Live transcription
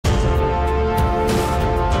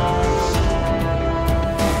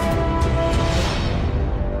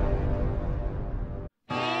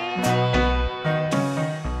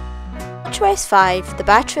WatchOS 5, the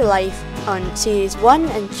battery life on Series 1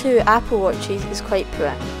 and 2 Apple Watches is quite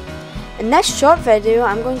poor. In this short video,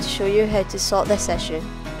 I'm going to show you how to sort this issue.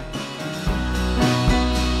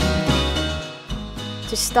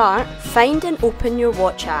 To start, find and open your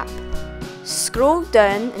watch app. Scroll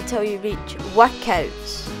down until you reach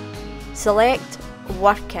Workouts. Select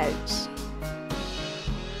Workouts.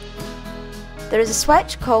 There is a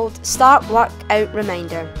switch called Start Workout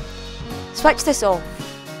Reminder. Switch this off.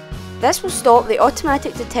 This will stop the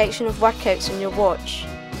automatic detection of workouts on your watch,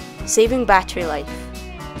 saving battery life.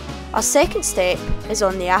 Our second step is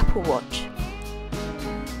on the Apple Watch.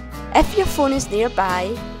 If your phone is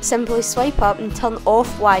nearby, simply swipe up and turn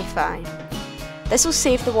off Wi-Fi. This will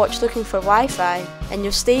save the watch looking for Wi-Fi and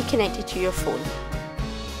you'll stay connected to your phone.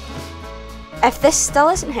 If this still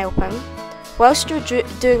isn't helping, whilst you're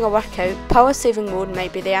doing a workout, power saving mode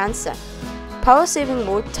might be the answer. Power saving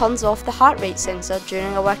mode turns off the heart rate sensor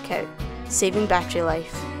during a workout, saving battery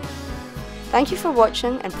life. Thank you for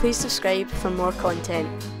watching and please subscribe for more content.